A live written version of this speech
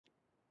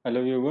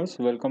Hello viewers,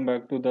 welcome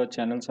back to the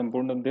channel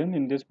Sampurnamden.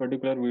 In this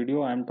particular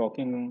video, I am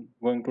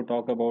going to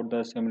talk about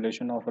the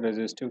simulation of a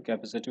resistive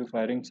capacitive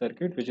firing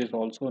circuit, which is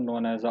also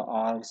known as a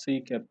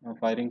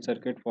firing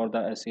circuit for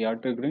the SCR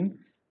triggering.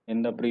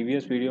 In the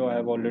previous video, I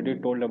have already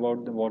told about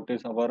what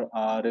is our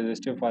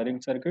resistive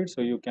firing circuit. So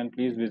you can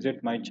please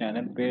visit my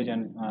channel page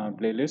and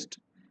playlist,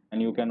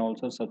 and you can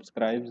also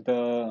subscribe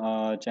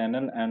the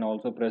channel and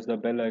also press the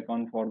bell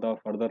icon for the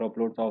further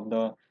uploads of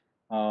the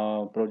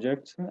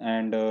projects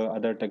and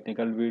other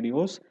technical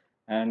videos,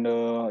 and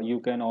you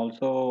can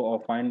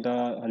also find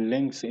the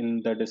links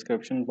in the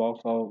description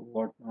box of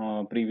what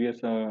previous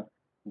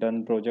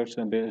done projects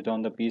based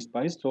on the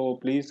PSpice. So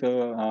please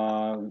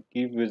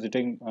keep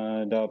visiting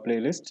the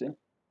playlist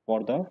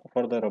for the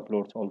further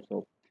uploads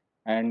also.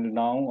 And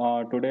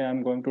now today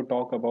I'm going to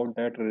talk about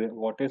that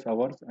what is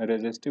our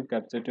resistive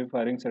capacitive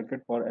firing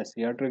circuit for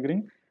SCR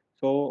triggering.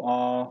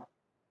 So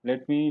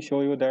let me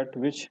show you that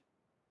which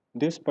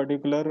this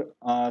particular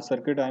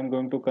circuit I am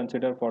going to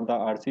consider for the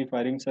RC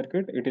firing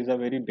circuit. It is a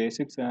very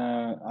basic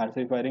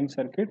RC firing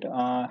circuit.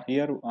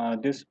 Here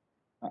this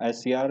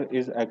SCR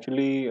is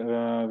actually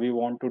we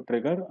want to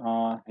trigger.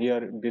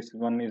 Here this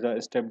one is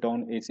a step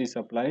down AC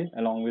supply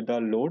along with the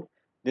load.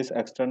 This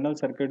external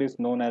circuit is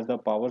known as the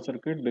power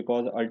circuit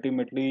because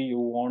ultimately you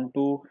want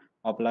to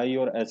apply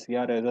your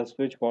SCR as a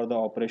switch for the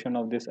operation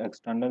of this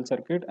external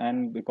circuit,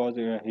 and because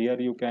here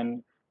you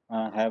can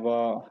have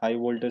a high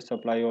voltage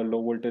supply or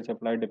low voltage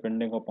supply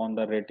depending upon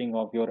the rating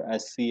of your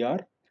SCR.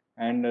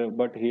 And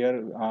but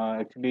here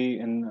actually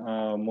in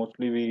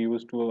mostly we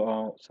used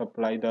to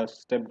supply the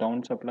step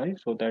down supply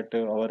so that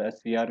our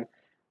SCR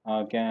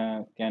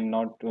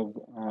cannot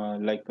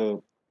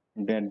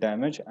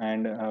damage,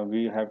 and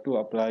we have to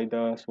apply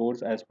the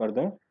source as per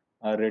the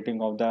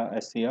rating of the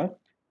SCR,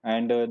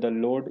 and the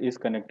load is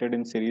connected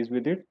in series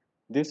with it.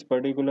 This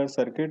particular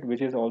circuit,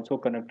 which is also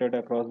connected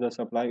across the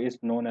supply, is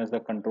known as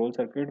the control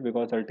circuit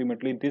because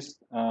ultimately this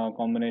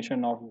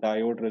combination of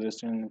diode,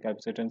 resistance, and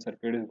capacitance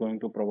circuit is going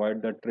to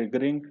provide the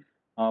triggering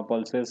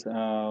pulses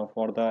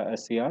for the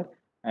SCR.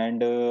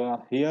 And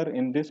here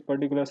in this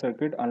particular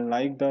circuit,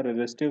 unlike the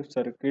resistive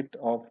circuit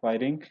of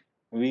firing,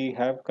 we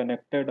have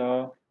connected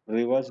a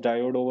reverse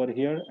diode over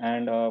here,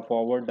 and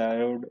forward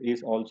diode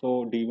is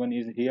also D1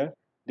 is here.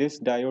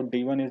 This diode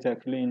D1 is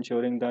actually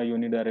ensuring the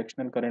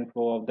unidirectional current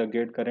flow of the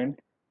gate current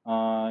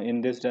in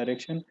this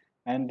direction,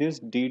 and this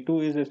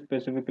D2 is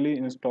specifically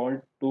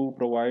installed to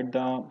provide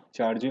the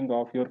charging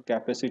of your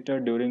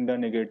capacitor during the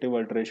negative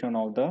alteration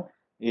of the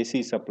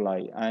AC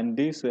supply. And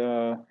these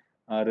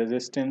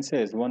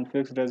resistances, one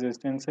fixed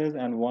resistances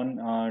and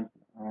one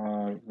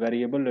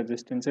variable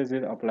resistances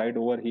is applied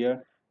over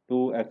here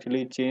to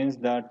actually change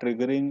the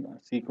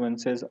triggering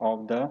sequences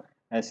of the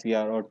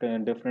SCR, or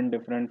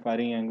different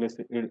firing angles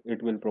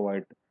it will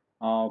provide.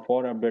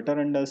 For a better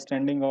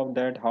understanding of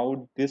that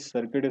how this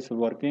circuit is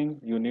working,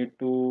 you need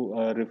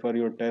to refer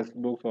your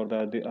textbooks or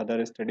the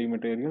other study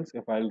materials.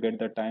 If I'll get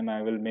the time,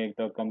 I will make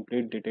the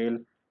complete detail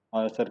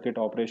circuit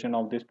operation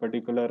of this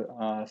particular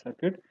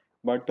circuit.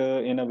 But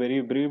in a very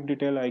brief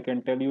detail, I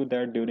can tell you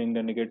that during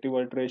the negative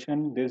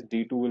alteration, this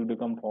D2 will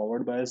become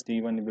forward bias,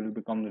 D1 will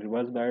become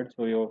reverse bias.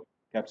 So your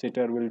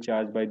capacitor will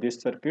charge by this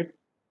circuit.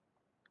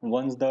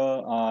 Once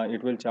the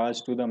it will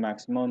charge to the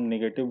maximum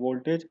negative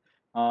voltage.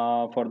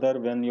 Further,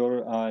 when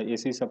your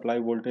AC supply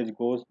voltage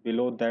goes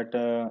below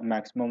that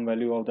maximum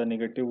value of the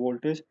negative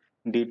voltage,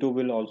 D2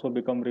 will also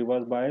become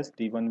reverse bias,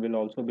 D1 will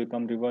also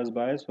become reverse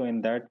bias. So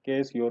in that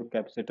case your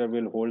capacitor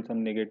will hold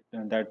some negative,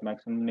 that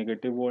maximum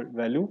negative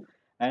value.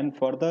 And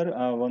further,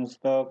 once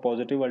the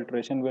positive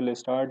alteration will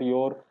start,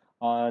 your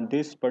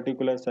this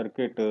particular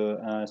circuit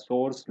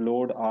source,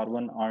 load,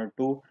 R1,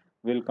 R2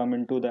 will come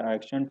into the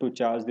action to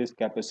charge this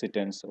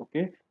capacitance.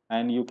 Okay,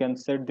 and you can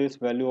set this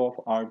value of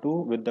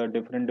R2 with the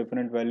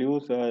different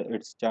values.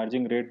 Its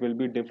charging rate will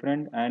be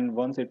different, and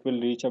once it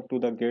will reach up to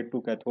the gate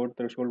to cathode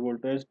threshold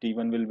voltage,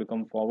 D1 will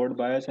become forward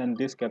bias, and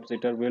this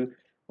capacitor will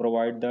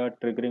provide the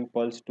triggering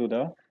pulse to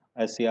the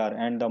SCR.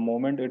 And the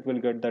moment it will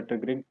get the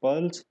triggering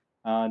pulse,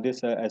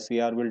 this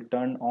SCR will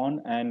turn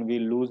on and we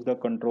lose the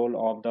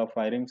control of the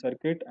firing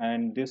circuit,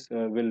 and this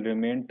will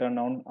remain turned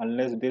on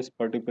unless this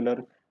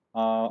particular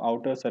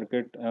outer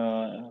circuit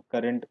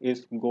current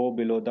is go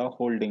below the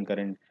holding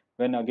current.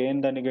 When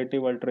again the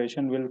negative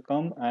alteration will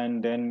come,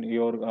 and then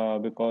your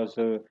because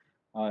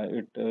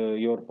it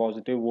your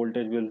positive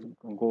voltage will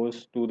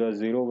goes to the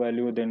zero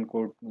value, then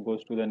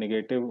goes to the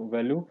negative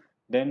value,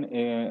 then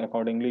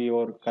accordingly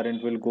your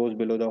current will goes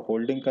below the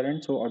holding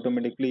current, so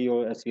automatically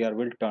your SCR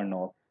will turn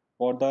off.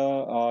 For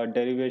the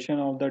derivation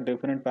of the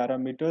different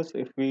parameters,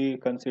 if we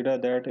consider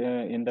that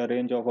in the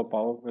range of a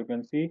power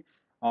frequency,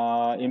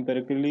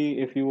 empirically,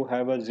 if you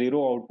have a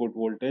zero output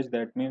voltage,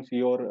 that means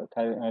your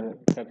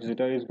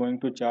capacitor is going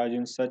to charge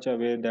in such a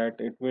way that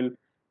it will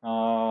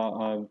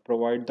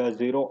provide the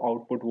zero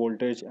output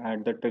voltage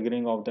at the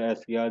triggering of the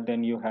SCR.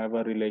 Then you have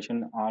a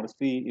relation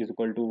RC is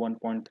equal to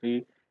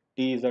 1.3.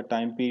 T is the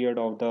time period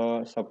of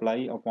the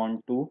supply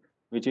upon 2,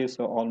 which is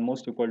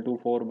almost equal to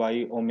 4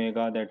 by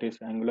omega, that is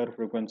angular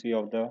frequency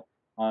of the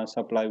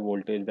supply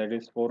voltage, that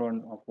is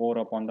 4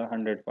 upon the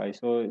 100 pi.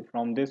 So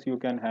from this you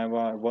can have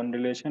a one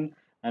relation,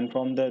 and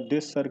from the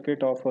this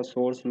circuit of a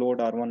source load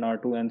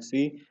R1, R2 and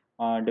C,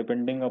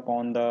 depending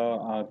upon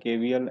the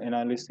KVL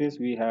analysis,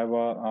 we have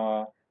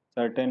a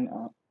certain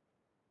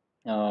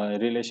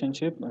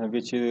relationship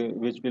which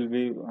will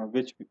be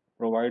which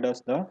provide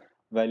us the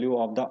value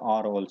of the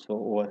R also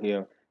over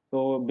here.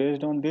 So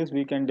based on this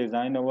we can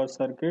design our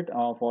circuit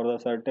for the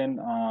certain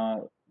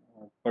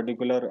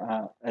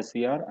particular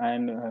SCR,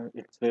 and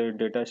it's a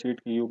data sheet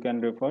you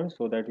can refer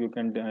so that you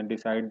can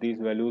decide these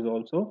values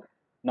also.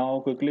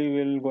 Now quickly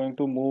we'll going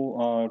to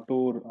move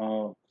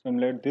to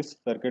simulate this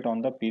circuit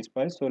on the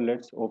PSpice. So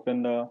let's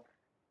open the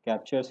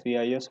capture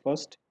CIS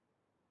first.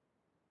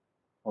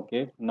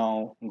 Okay,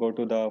 now go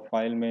to the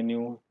file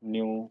menu,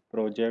 new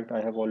project.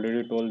 I have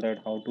already told that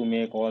how to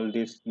make all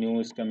this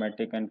new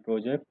schematic and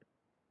project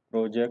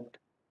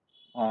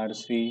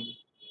RC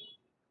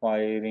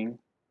firing.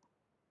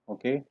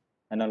 Okay,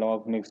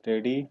 analog mixed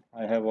ready.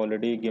 I have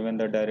already given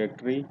the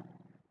directory.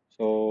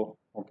 So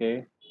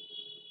okay,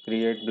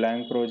 create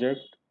blank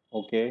project.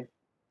 Okay,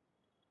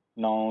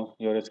 now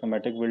your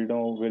schematic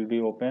window will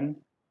be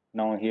open.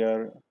 Now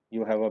here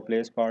you have a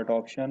place part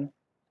option.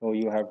 So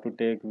you have to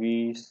take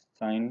V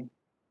sign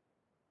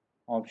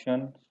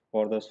option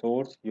for the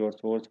source. Your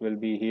source will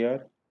be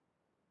here.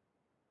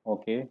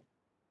 Okay,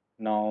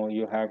 now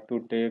you have to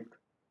take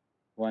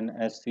one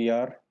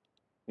SCR,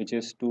 which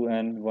is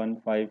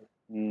 2N1595.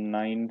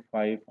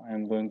 I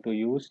am going to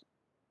use.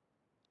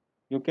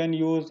 You can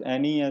use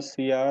any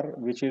SCR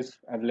which is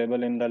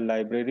available in the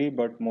library,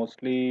 but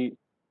mostly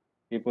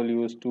people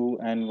use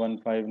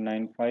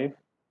 2N1595.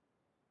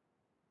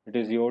 It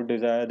is your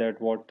desire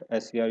that what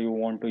SCR you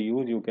want to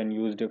use. You can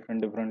use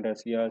different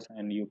SCRs,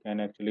 and you can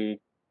actually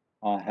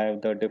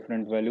have the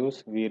different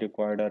values. We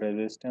required a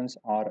resistance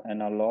R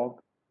analog.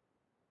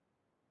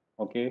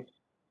 Okay,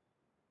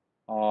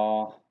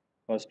 uh,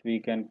 first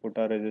we can put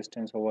a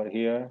resistance over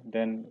here,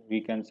 then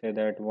we can say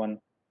that one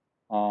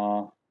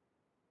uh,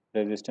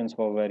 resistance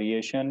for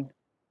variation.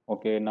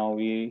 Okay, now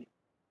we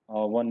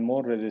one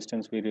more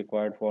resistance we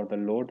required for the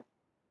load.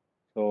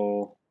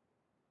 So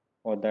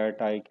for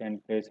that I can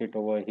place it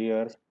over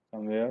here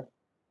somewhere.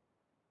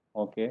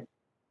 Okay,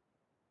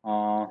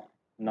 uh,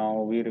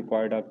 now we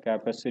required a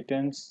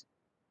capacitance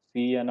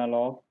C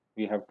analog.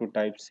 We have to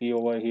type C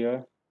over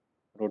here,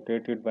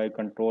 rotate it by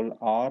control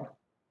R.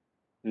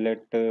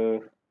 Let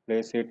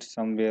place it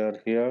somewhere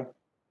here.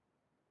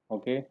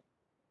 Okay,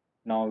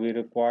 now we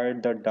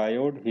required the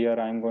diode. Here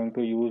I am going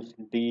to use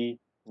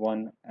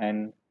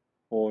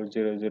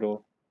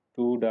D1N4002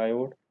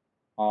 diode.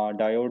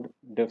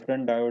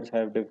 Different diodes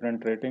have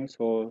different ratings,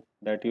 so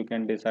that you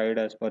can decide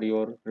as per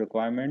your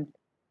requirement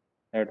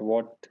at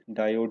what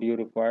diode you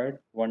required.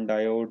 One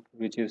diode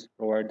which is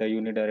provide the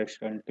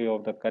unidirectionality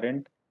of the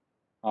current.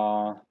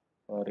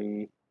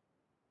 Sorry,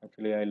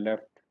 actually I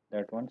left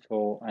that one.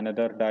 So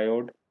another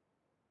diode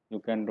you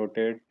can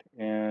rotate.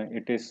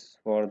 It is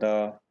for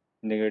the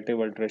negative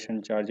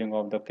alteration charging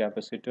of the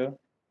capacitor.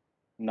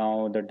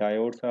 Now the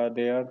diodes are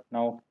there.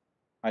 Now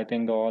I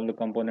think all the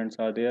components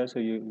are there, so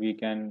we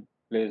can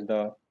place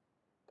the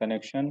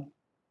connection.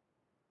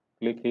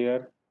 Click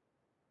here,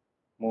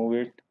 move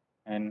it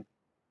and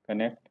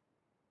connect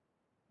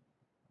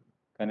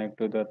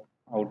to the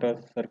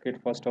outer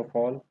circuit first of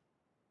all,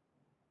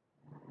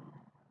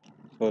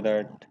 so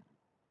that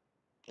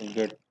you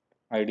get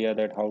idea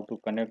that how to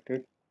connect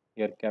it.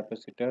 Here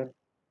capacitor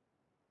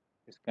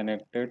is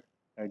connected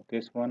like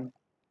this one.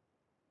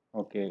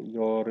 Okay,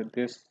 your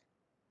this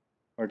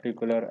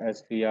particular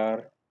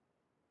SCR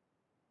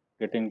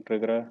getting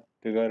trigger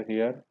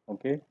here.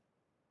 Okay,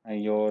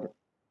 and your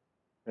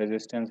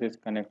resistance is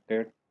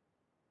connected.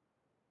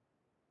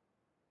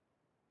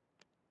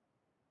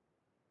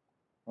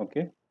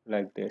 Okay,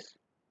 like this.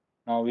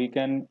 Now we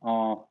can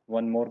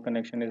one more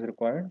connection is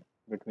required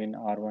between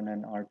R1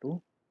 and R2.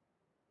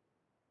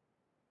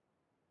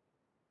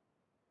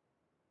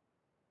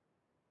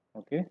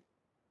 Okay,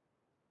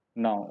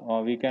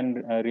 now we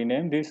can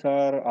rename this.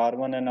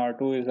 R1 and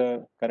R2 is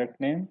a correct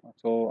name,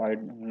 so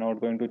I'm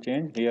not going to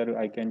change. Here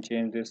I can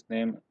change this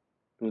name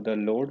to the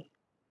load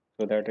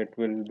so that it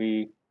will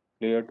be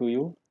clear to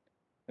you.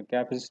 The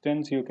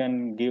capacitance you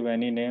can give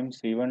any name.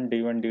 C1,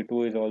 D1,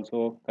 D2 is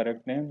also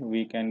correct name.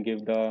 We can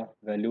give the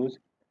values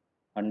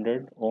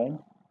 100 ohm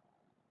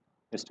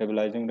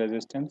stabilizing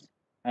resistance,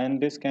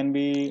 and this can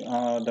be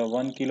the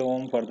 1 kilo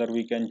ohm. Further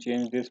we can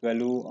change this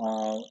value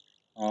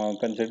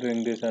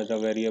considering this as a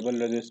variable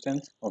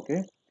resistance.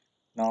 Okay,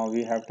 now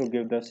we have to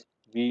give this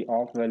V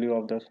off value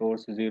of the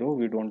source 0.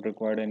 We don't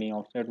require any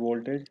offset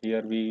voltage.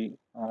 Here we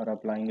are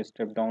applying a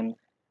step down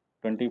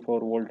 24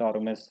 volt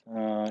RMS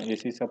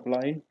AC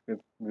supply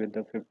with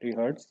the 50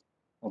 hertz.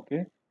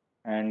 Okay,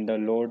 and the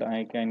load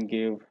I can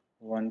give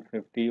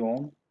 150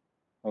 ohm.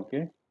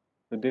 Okay,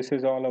 so this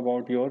is all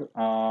about your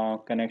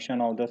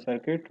connection of the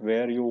circuit,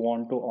 where you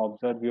want to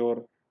observe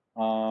your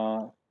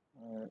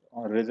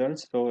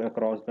results. So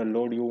across the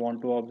load you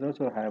want to observe,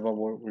 so have a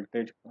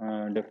voltage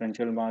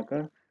differential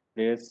marker.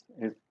 Place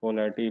is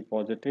polarity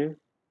positive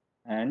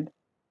and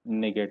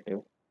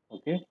negative.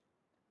 Okay,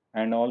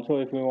 and also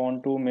if we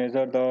want to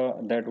measure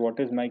that what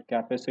is my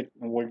capacity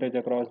voltage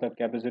across the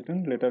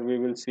capacitance, later we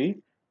will see.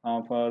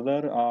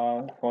 Further,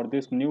 for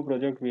this new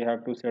project we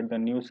have to set the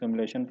new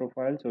simulation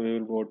profile. So we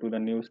will go to the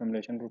new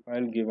simulation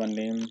profile, give a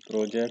name,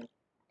 project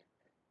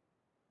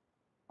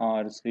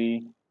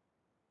RC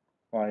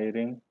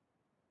firing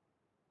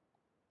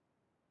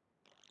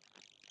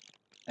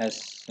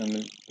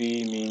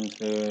SMP means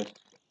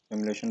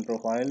simulation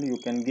profile. You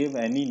can give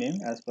any name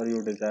as per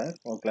your desire.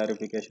 For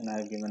clarification I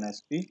have given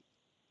SP.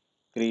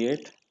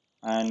 Create,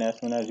 and as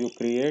soon as you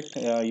create,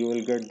 you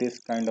will get this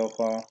kind of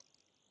a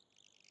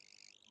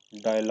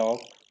dialog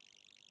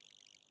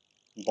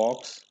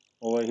box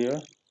over here.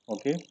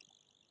 Okay,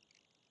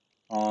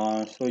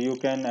 so you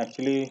can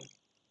actually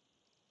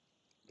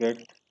get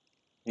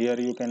here,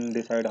 you can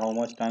decide how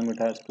much time it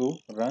has to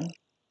run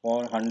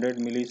for 100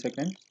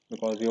 milliseconds,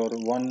 because your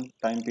one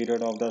time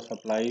period of the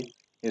supply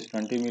is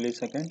 20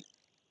 milliseconds.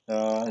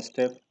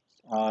 Steps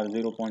are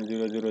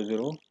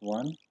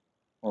 0.0001.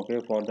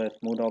 Okay, for the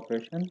smooth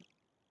operation,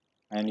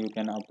 and you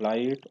can apply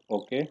it.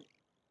 Okay,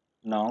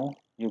 now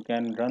you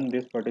can run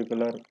this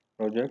particular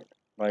project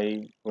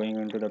by going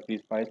into the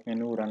PSpice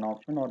menu, run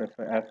option, or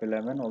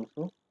F11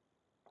 also.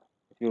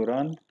 If you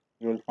run,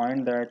 you will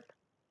find that,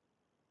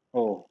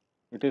 oh,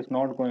 it is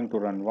not going to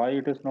run. Why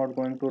it is not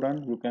going to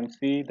run? You can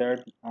see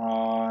that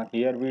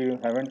here we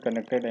haven't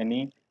connected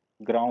any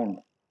ground.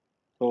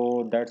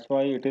 So that's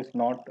why it is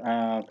not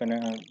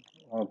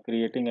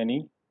creating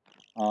any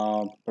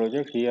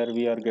project. Here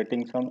we are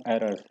getting some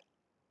errors.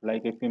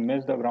 Like if we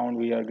miss the ground,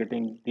 we are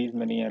getting these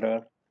many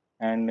errors.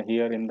 And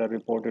here in the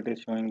report, it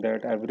is showing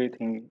that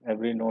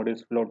every node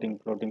is floating,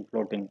 floating,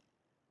 floating.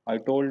 I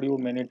told you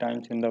many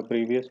times in the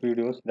previous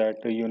videos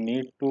that you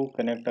need to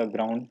connect a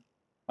ground,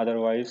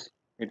 otherwise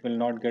it will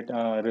not get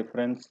a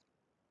reference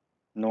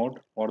node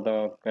for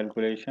the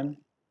calculation.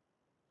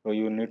 So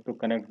you need to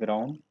connect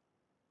ground.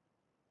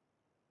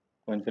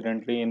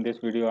 Coincidentally, in this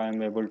video I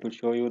am able to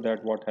show you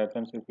that what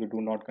happens if you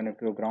do not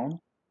connect your ground.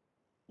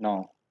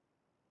 Now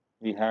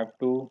we have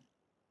to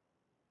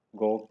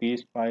go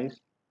PSpice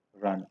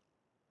run.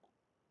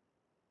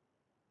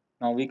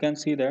 Now we can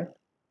see that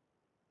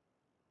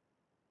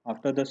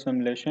after the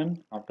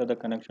simulation, after the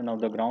connection of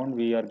the ground,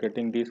 we are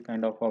getting this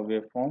kind of a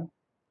waveform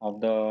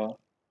of the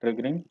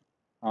triggering.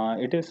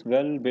 It is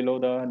well below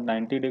the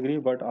 90-degree,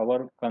 but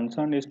our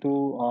concern is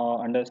to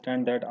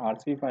understand that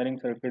RC firing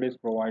circuit is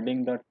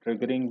providing the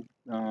triggering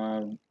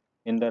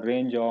in the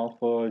range of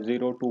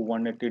 0 to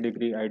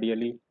 180-degree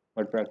ideally,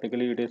 but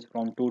practically it is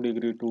from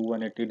 2-degree to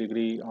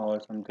 180-degree or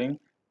something,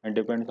 and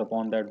depends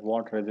upon that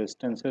what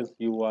resistances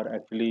you are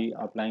actually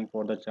applying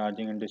for the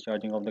charging and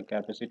discharging of the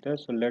capacitor.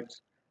 So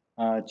let's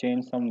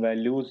change some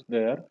values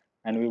there,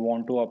 and we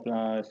want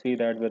to see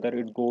that whether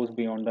it goes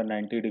beyond the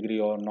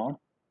 90-degree or not.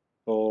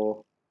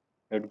 So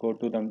let's go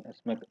to the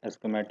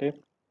schematic.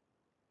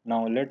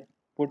 Now let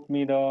put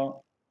me the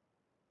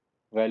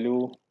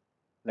value,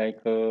 like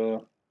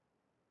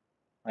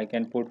I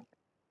can put,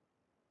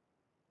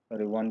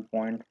 sorry,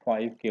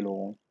 1.5 kilo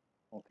ohm.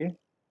 Okay,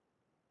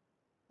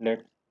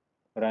 let's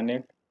run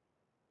it.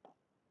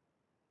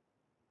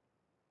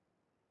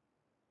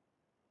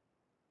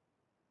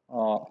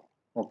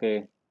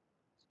 Okay,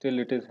 still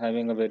it is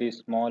having a very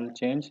small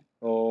change,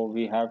 so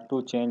we have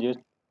to change it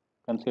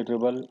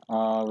considerable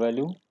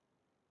value.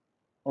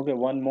 Okay,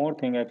 one more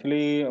thing,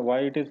 actually why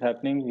it is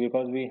happening,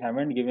 because we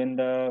haven't given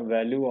the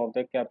value of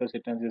the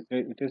capacitance.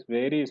 It is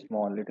very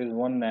small, it is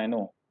 1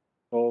 nano,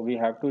 so we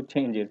have to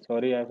change it.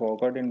 Sorry, I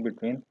forgot in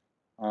between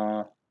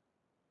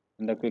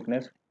in the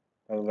quickness.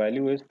 The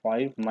value is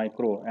 5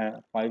 micro,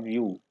 5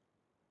 U.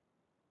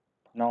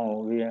 Now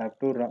we have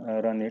to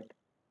run it,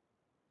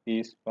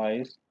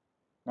 PSpice.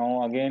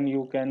 Now again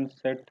you can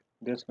set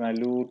this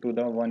value to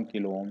the 1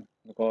 kilo ohm,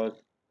 because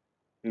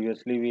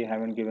previously we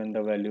haven't given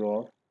the value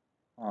of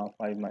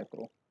 5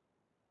 micro.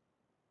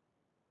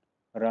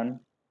 Run.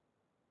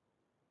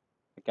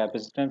 The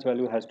capacitance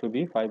value has to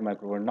be 5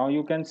 microvolt. Now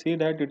you can see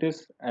that it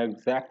is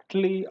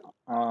exactly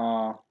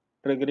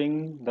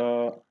triggering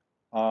the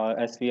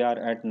SCR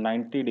at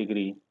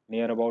 90-degree,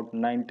 near about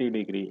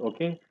 90-degree.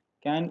 Okay,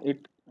 can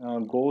it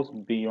goes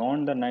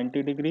beyond the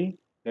 90-degree?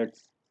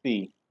 Let's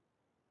see.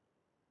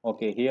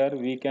 Okay, here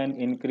we can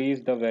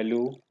increase the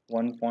value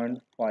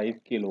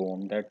 1.5 kilo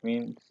ohm. That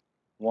means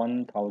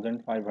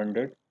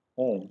 1500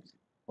 ohms.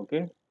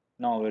 Okay,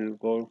 now we'll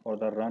go for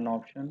the run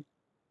option.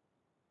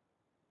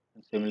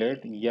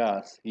 Simulate,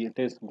 yes, it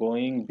is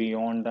going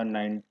beyond the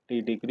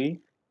 90-degree.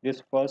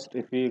 This first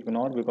if we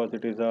ignore, because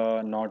it is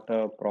not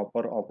a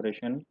proper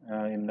operation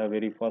in the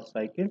very first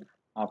cycle.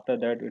 After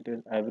that, it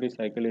is every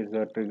cycle is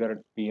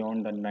triggered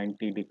beyond the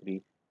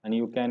 90-degree, and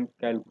you can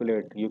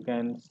calculate, you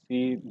can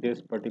see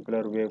this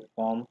particular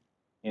waveform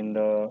in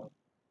the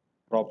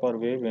proper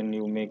way when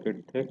you make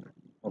it thick.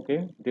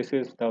 Okay, this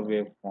is the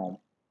waveform.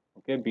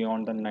 Okay,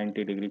 beyond the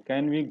 90-degree.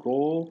 Can we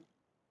go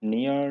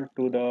near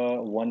to the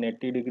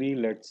 180-degree?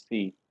 Let's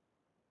see.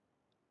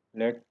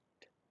 Let's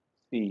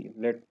see.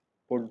 Let's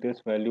put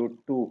this value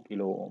 2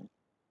 kilo ohm.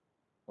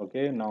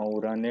 Okay, now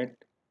run it.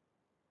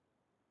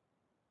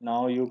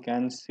 Now you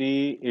can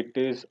see it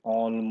is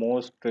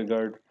almost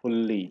triggered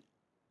fully.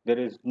 There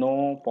is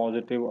no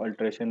positive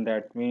alteration.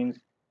 That means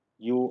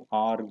you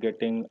are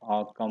getting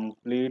a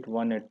complete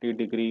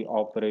 180-degree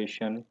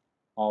operation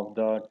of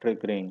the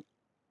triggering.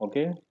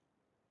 Okay,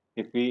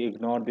 if we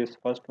ignore this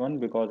first one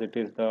because it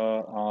is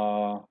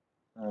the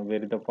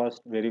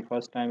very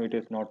first time it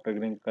is not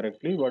triggering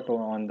correctly, but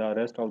on the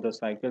rest of the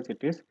cycles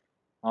it is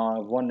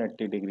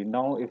 180 degree.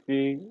 Now if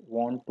we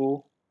want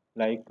to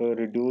like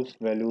reduce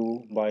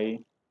value by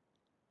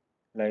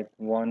like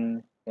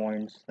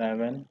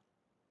 1.7,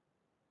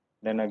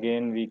 then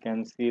again we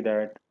can see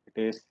that it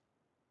is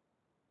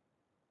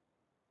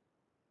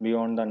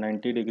beyond the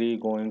 90 degree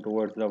going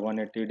towards the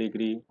 180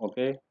 degree.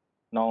 Okay,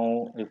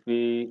 now if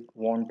we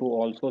want to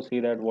also see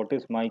that what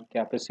is my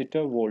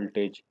capacitor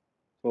voltage,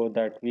 so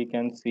that we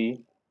can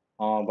see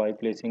by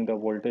placing the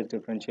voltage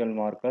differential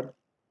marker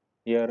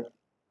here,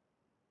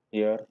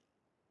 here.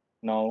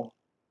 Now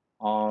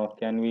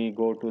can we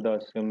go to the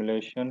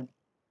simulation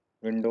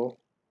window?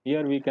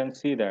 Here we can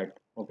see that.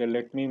 Okay,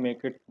 let me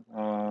make it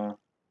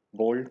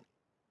bold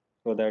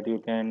so that you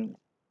can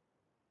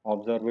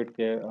observe it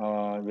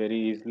very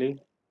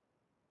easily.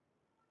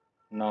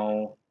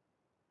 Now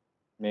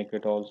make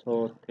it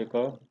also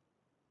thicker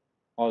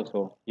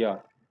also. Yeah,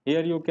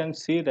 here you can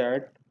see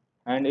that.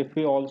 And if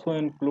we also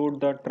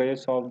include the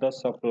trace of the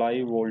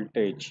supply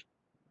voltage,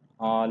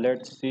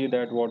 let's see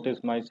that what is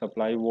my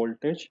supply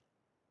voltage.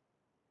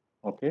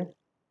 Okay,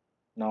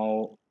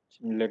 now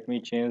let me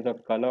change the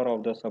color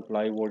of the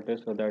supply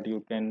voltage so that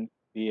you can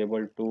be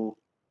able to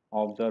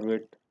observe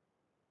it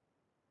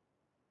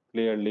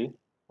clearly.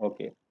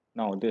 Okay,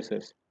 now this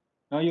is,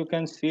 now you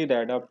can see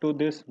that up to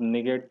this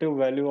negative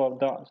value of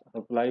the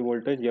supply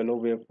voltage yellow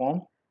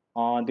waveform,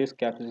 this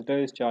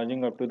capacitor is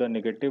charging up to the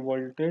negative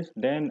voltage.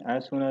 Then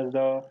as soon as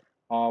the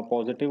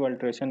positive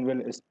alteration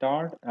will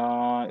start,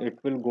 it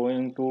will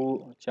going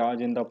to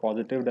charge in the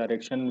positive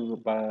direction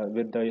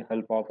with the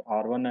help of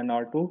R1 and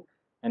R2.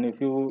 And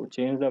if you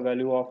change the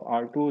value of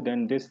R2,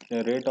 then this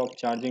rate of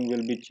charging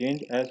will be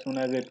changed. As soon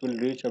as it will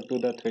reach up to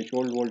the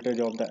threshold voltage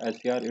of the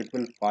SCR, it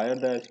will fire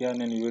the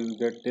SCR and you will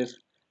get this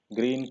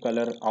green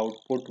color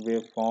output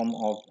waveform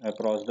of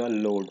across the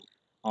load.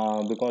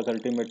 Because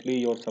ultimately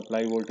your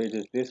supply voltage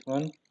is this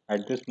one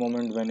at this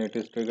moment when it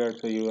is triggered,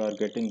 so you are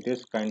getting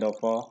this kind of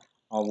a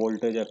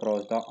voltage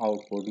across the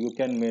output. You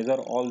can measure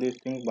all these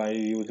things by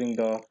using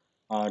the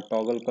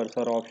toggle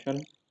cursor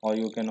option, or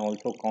you can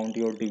also count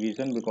your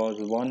division, because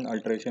one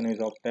alteration is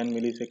of 10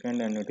 millisecond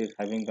and it is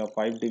having the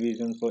 5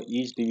 divisions, so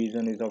each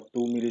division is of 2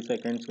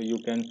 milliseconds. So you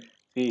can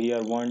see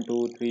here 1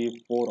 2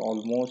 3 4,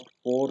 almost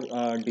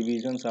 4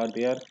 divisions are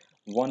there,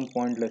 1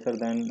 point lesser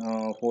than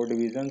 4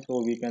 divisions.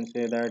 So we can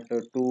say that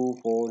 2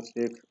 4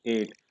 6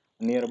 8,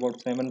 near about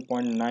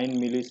 7.9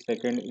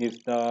 millisecond is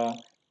the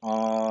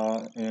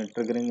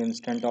triggering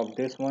instant of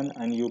this one.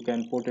 And you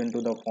can put into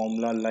the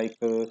formula like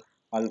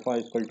alpha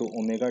is equal to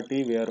omega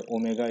t, where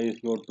omega is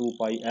your 2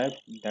 pi f.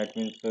 That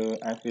means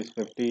f is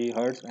 50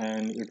 hertz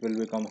and it will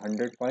become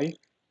 100 pi.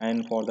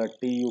 And for the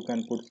t you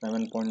can put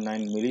 7.9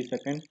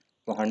 millisecond.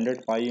 So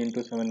 100 pi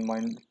into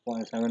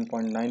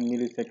 7.9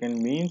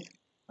 millisecond means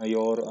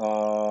your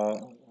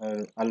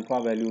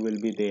alpha value will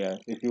be there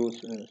if you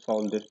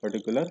solve this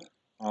particular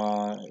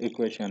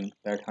equation,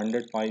 that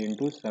 100 pi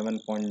into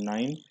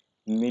 7.9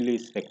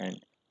 millisecond.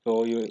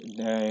 So you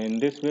in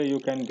this way you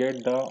can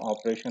get the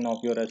operation of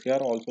your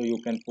SCR. Also you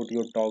can put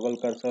your toggle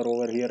cursor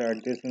over here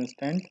at this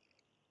instant.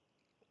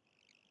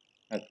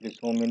 Actually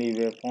so many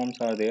waveforms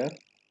are there.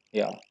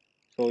 Yeah,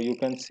 so you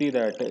can see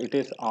that it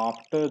is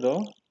after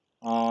the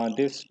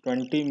this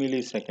 20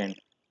 millisecond.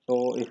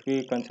 So if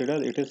we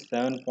consider, it is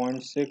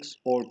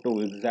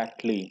 7.642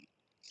 exactly,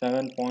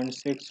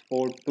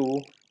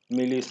 7.642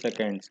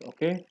 milliseconds.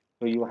 Okay,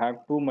 so you have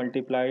to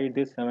multiply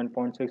this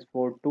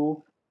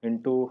 7.642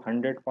 into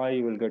 100 pi,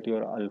 you will get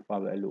your alpha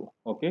value.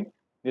 Okay,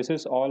 this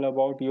is all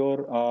about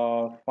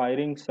your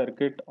firing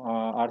circuit,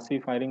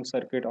 RC firing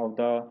circuit of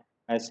the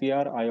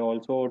SCR. I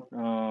also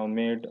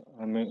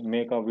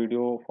make a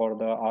video for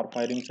the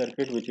RFiring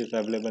circuit, which is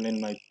available in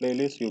my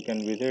playlist. You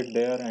can visit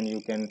there and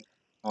you can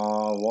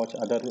watch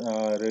other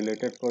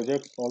related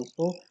projects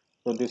also.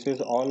 So this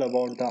is all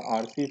about the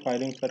RC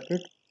firing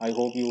circuit. I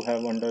hope you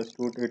have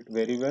understood it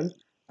very well.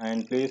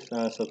 And please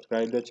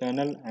subscribe the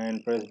channel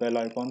and press bell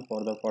icon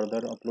for the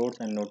further uploads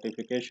and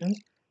notifications.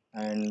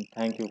 And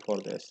thank you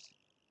for this.